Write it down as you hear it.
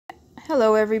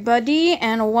Hello everybody,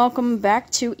 and welcome back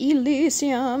to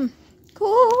Elysium.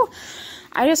 Cool!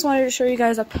 I just wanted to show you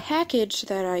guys a package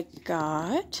that I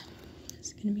got.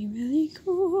 It's gonna be really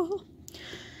cool.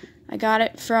 I got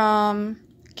it from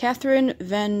Catherine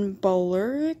Van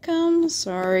Bollericum.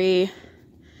 Sorry,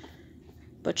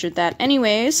 butchered that.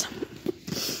 Anyways,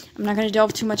 I'm not gonna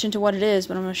delve too much into what it is,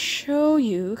 but I'm gonna show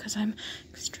you because I'm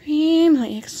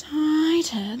extremely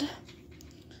excited.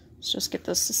 Let's just get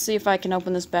this to see if I can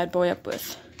open this bad boy up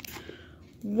with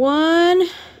one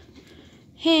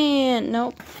hand.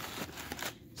 Nope.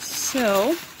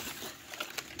 So,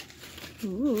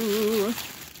 ooh.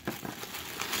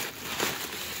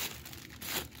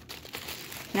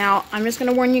 Now, I'm just going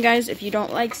to warn you guys, if you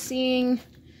don't like seeing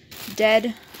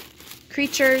dead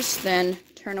creatures, then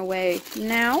turn away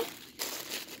now.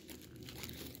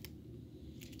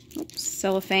 Oops,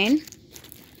 cellophane.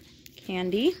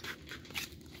 Candy.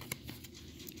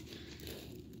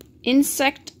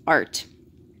 Insect art.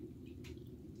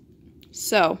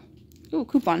 So, ooh,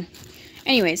 coupon.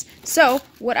 Anyways, so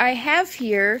what I have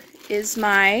here is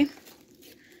my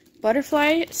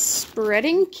butterfly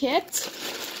spreading kit,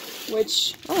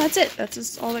 which, oh, that's it. That's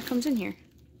just all that comes in here.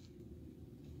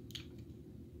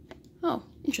 Oh,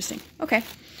 interesting. Okay.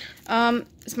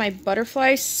 It's my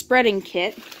butterfly spreading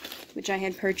kit, which I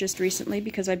had purchased recently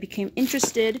because I became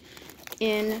interested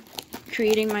in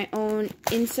creating my own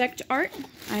insect art.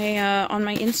 On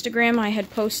my Instagram, I have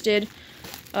posted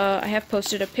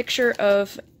a picture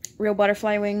of real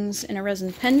butterfly wings in a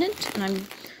resin pendant, and I'm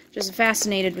just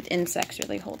fascinated with insects.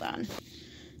 Really, hold on.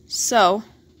 So,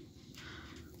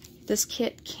 this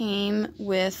kit came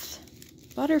with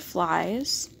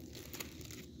butterflies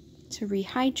to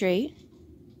rehydrate.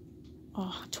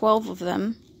 Oh, 12 of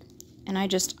them, and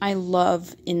I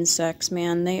love insects,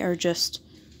 man. They are just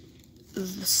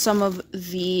some of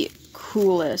the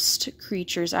coolest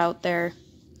creatures out there.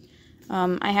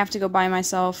 I have to go buy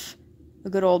myself a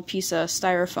good old piece of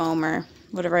styrofoam or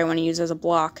whatever I want to use as a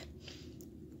block,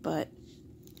 but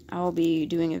I'll be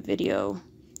doing a video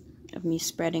of me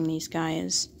spreading these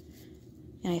guys,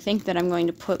 and I think that I'm going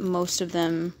to put most of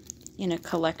them in a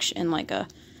collection, like an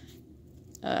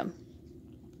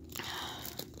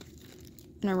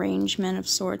arrangement of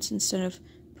sorts, instead of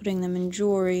putting them in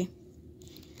jewelry.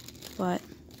 But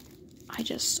I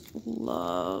just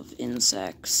love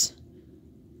insects.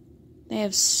 They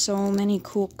have so many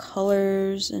cool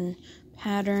colors and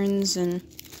patterns, and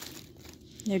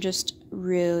they're just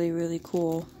really, really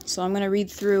cool. So I'm going to read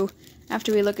through,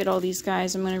 after we look at all these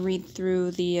guys, I'm going to read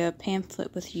through the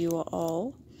pamphlet with you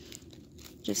all,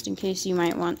 just in case you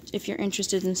might want, if you're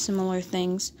interested in similar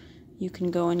things, you can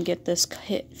go and get this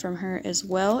kit from her as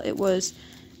well. It was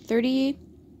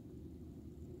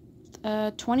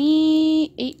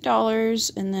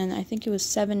 $28, and then I think it was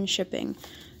 $7 shipping.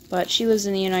 But she lives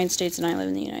in the United States and I live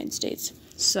in the United States.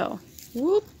 So,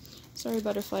 whoop, sorry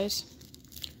butterflies.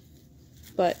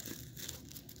 But,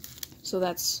 so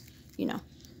that's, you know,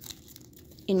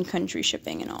 in-country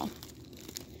shipping and all.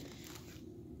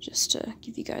 Just to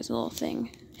give you guys a little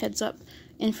thing, heads up.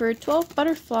 And for 12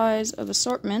 butterflies of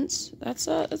assortments, that's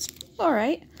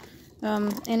alright.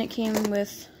 And it came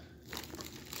with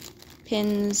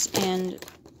pins and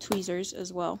tweezers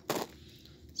as well.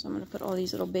 So I'm going to put all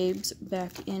these little babes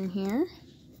back in here.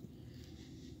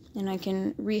 And I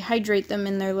can rehydrate them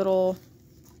in their little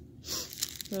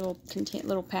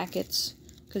packets,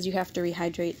 because you have to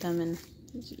rehydrate them and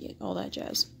all that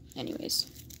jazz. Anyways.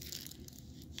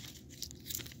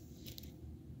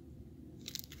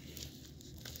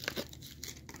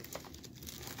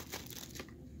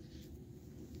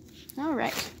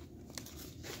 Alright.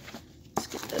 Let's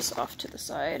get this off to the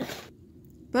side.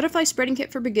 Butterfly spreading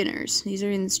kit for beginners. These are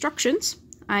instructions.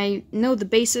 I know the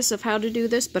basis of how to do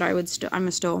this, but I'm gonna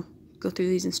still go through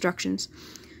these instructions.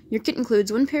 Your kit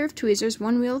includes 1 pair of tweezers,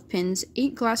 1 wheel of pins,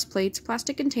 8 glass plates,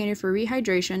 plastic container for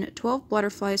rehydration, 12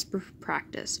 butterflies for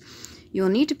practice. You will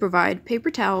need to provide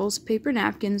paper towels, paper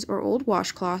napkins, or old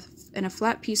washcloth, and a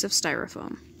flat piece of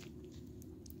styrofoam.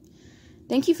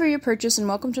 Thank you for your purchase, and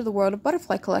welcome to the world of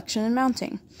butterfly collection and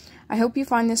mounting. I hope you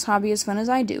find this hobby as fun as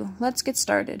I do. Let's get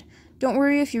started. Don't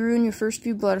worry if you ruin your first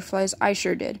few butterflies, I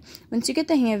sure did. Once you get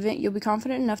the hang of it, you'll be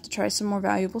confident enough to try some more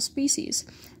valuable species.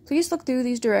 Please look through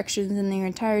these directions in their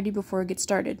entirety before it gets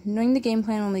started. Knowing the game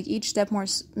plan will make each step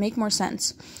make more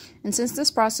sense. And since this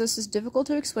process is difficult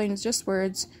to explain with just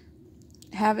words,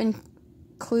 have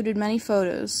included many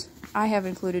photos. I have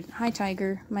included. Hi,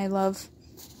 Tiger, my love.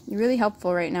 You're really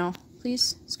helpful right now.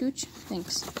 Please, scooch?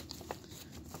 Thanks.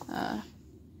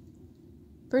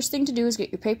 First thing to do is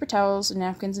get your paper towels and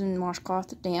napkins and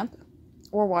washcloth damp.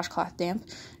 or washcloth damp,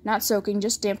 not soaking,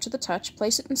 just damp to the touch.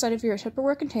 Place it inside of your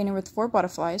Tupperware container with 4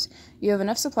 butterflies. You have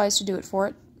enough supplies to do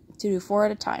 4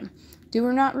 at a time.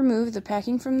 Do not remove the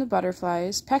packaging from the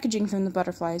butterflies.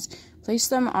 Place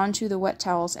them onto the wet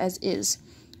towels as is.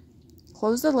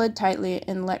 Close the lid tightly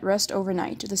and let rest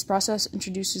overnight. This process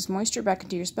introduces moisture back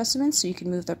into your specimens so you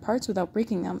can move their parts without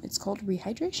breaking them. It's called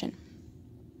rehydration.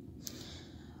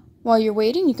 While you're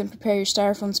waiting, you can prepare your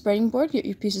styrofoam spreading board. Get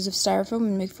your pieces of styrofoam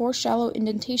and make 4 shallow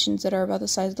indentations that are about the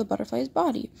size of the butterfly's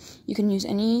body. You can use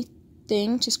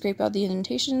anything to scrape out the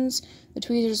indentations. The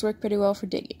tweezers work pretty well for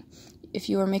digging. If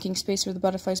you are making space for the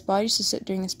butterfly's bodies to sit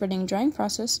during the spreading and drying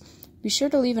process, be sure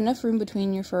to leave enough room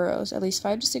between your furrows, at least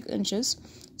 5 to 6 inches.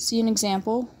 See an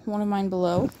example, one of mine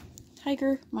below.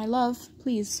 Tiger, my love,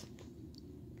 please.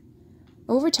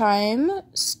 Over time,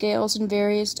 scales and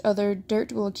various other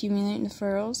dirt will accumulate in the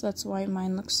furrows. That's why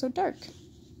mine looks so dark.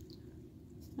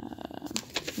 I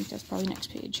think that's probably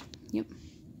next page. Yep.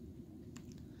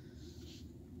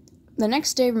 The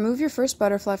next day, remove your first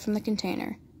butterfly from the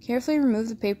container. Carefully remove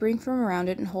the papering from around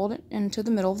it and hold it into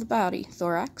the middle of the body,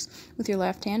 thorax, with your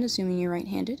left hand, assuming you're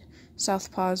right-handed.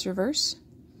 Southpaw is reverse.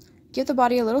 Give the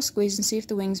body a little squeeze and see if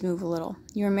the wings move a little.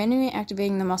 You are manually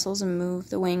activating the muscles and move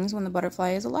the wings when the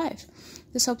butterfly is alive.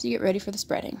 This helps you get ready for the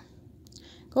spreading.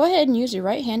 Go ahead and use your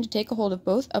right hand to take a hold of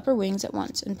both upper wings at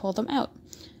once and pull them out.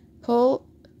 Pull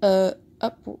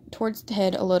up towards the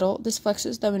head a little. This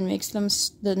flexes them and makes them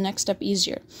the next step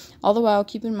easier. All the while,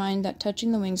 keep in mind that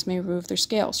touching the wings may remove their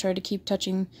scales. Try to keep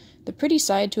touching the pretty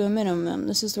side to a minimum.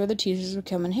 This is where the tweezers will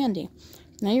come in handy.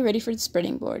 Now you're ready for the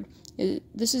spreading board.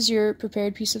 This is your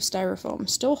prepared piece of styrofoam.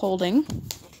 Still holding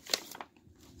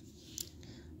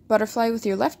butterfly with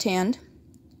your left hand.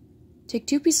 Take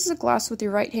 2 pieces of glass with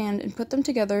your right hand and put them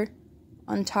together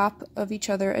on top of each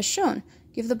other as shown.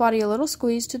 Give the body a little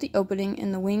squeeze to the opening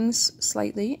and the wings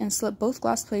slightly and slip both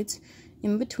glass plates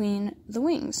in between the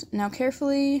wings. Now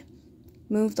carefully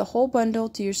move the whole bundle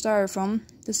to your styrofoam.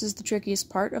 This is the trickiest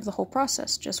part of the whole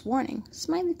process. Just warning.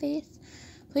 Smiley face.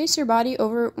 Place your body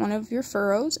over one of your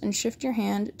furrows and shift your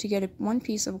hand to get one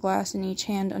piece of glass in each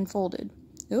hand unfolded.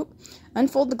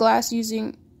 Unfold the glass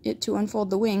using it to unfold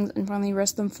the wings and finally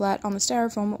rest them flat on the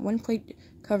styrofoam, one plate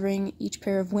covering each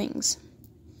pair of wings.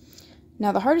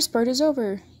 Now the hardest part is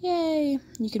over. Yay!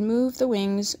 You can move the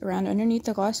wings around underneath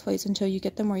the glass plates until you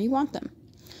get them where you want them.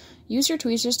 Use your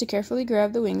tweezers to carefully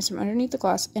grab the wings from underneath the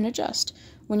glass and adjust.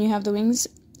 When you have the wings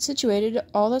situated,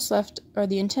 all that's left are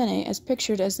the antennae, as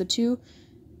pictured as the 2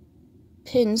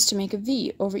 pins to make a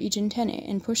V over each antennae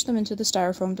and push them into the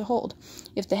styrofoam to hold.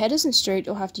 If the head isn't straight,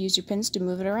 you'll have to use your pins to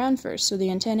move it around first, so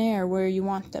the antennae are where you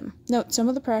want them. Note, some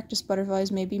of the practice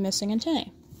butterflies may be missing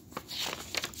antennae.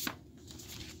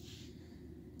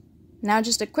 Now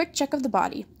just a quick check of the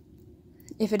body.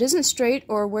 If it isn't straight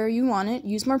or where you want it,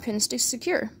 use more pins to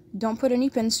secure. Don't put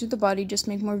any pins through the body, just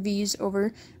make more V's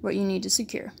over what you need to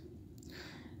secure.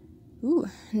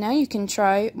 Now you can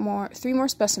try 3 more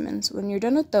specimens. When you're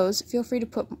done with those, feel free to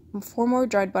put 4 more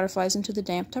dried butterflies into the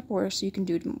damp Tupperware so you can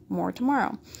do more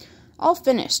tomorrow. All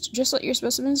finished. Just let your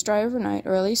specimens dry overnight,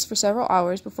 or at least for several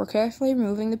hours, before carefully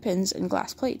removing the pins and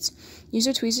glass plates. Use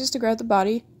your tweezers to grab the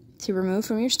body to remove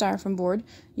from your styrofoam board.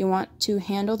 You'll want to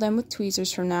handle them with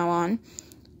tweezers from now on.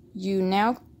 You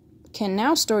can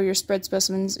now store your spread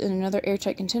specimens in another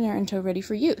airtight container until ready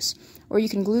for use, or you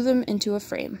can glue them into a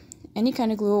frame. Any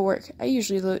kind of glue will work. I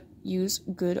usually use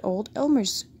good old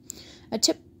Elmer's. A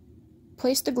tip: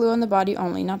 place the glue on the body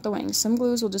only, not the wings. Some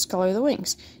glues will discolor the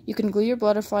wings. You can glue your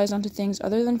butterflies onto things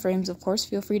other than frames. Of course,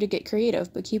 feel free to get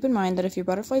creative, but keep in mind that if your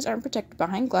butterflies aren't protected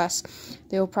behind glass,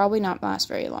 they will probably not last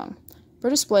very long. For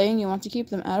displaying, you want to keep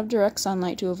them out of direct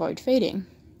sunlight to avoid fading.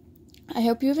 I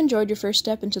hope you have enjoyed your first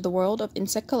step into the world of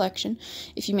insect collection.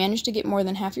 If you managed to get more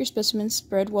than half your specimens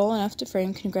spread well enough to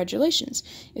frame, congratulations.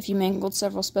 If you mangled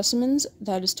several specimens,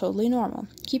 that is totally normal.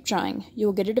 Keep trying. You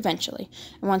will get it eventually.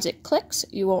 And once it clicks,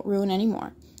 you won't ruin any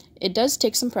more. It does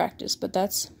take some practice, but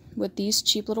that's what these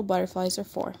cheap little butterflies are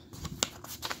for.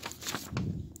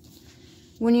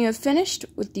 When you have finished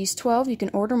with these 12, you can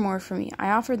order more from me. I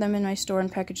offer them in my store in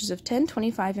packages of 10,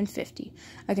 25, and 50.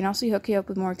 I can also hook you up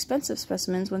with more expensive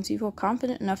specimens once you feel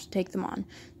confident enough to take them on.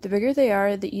 The bigger they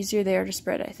are, the easier they are to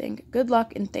spread, I think. Good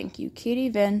luck and thank you. Katie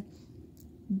Van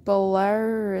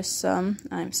Bolarisum,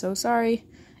 I'm so sorry.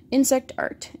 Insect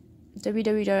Art.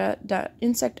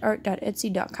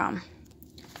 www.insectart.etsy.com.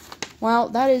 Well,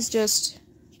 that is just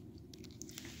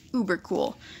uber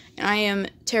cool. And I am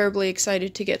terribly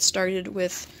excited to get started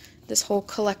with this whole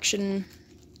collection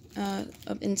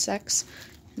of insects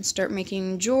and start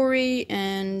making jewelry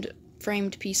and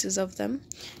framed pieces of them.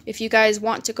 If you guys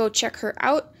want to go check her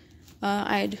out,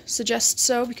 I'd suggest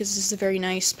so, because this is a very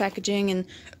nice packaging, and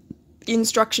the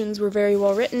instructions were very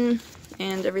well written,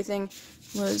 and everything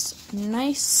was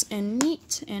nice and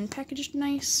neat and packaged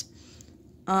nice.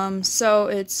 So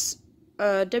it's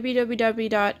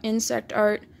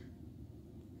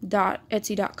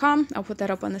www.insectart.etsy.com. I'll put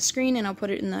that up on the screen, and I'll put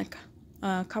it in the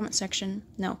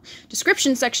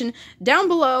description section down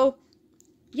below.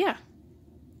 Yeah.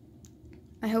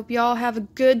 I hope y'all have a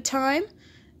good time,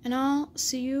 and I'll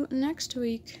see you next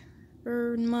week,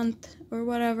 or month, or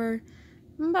whatever.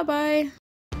 Bye-bye.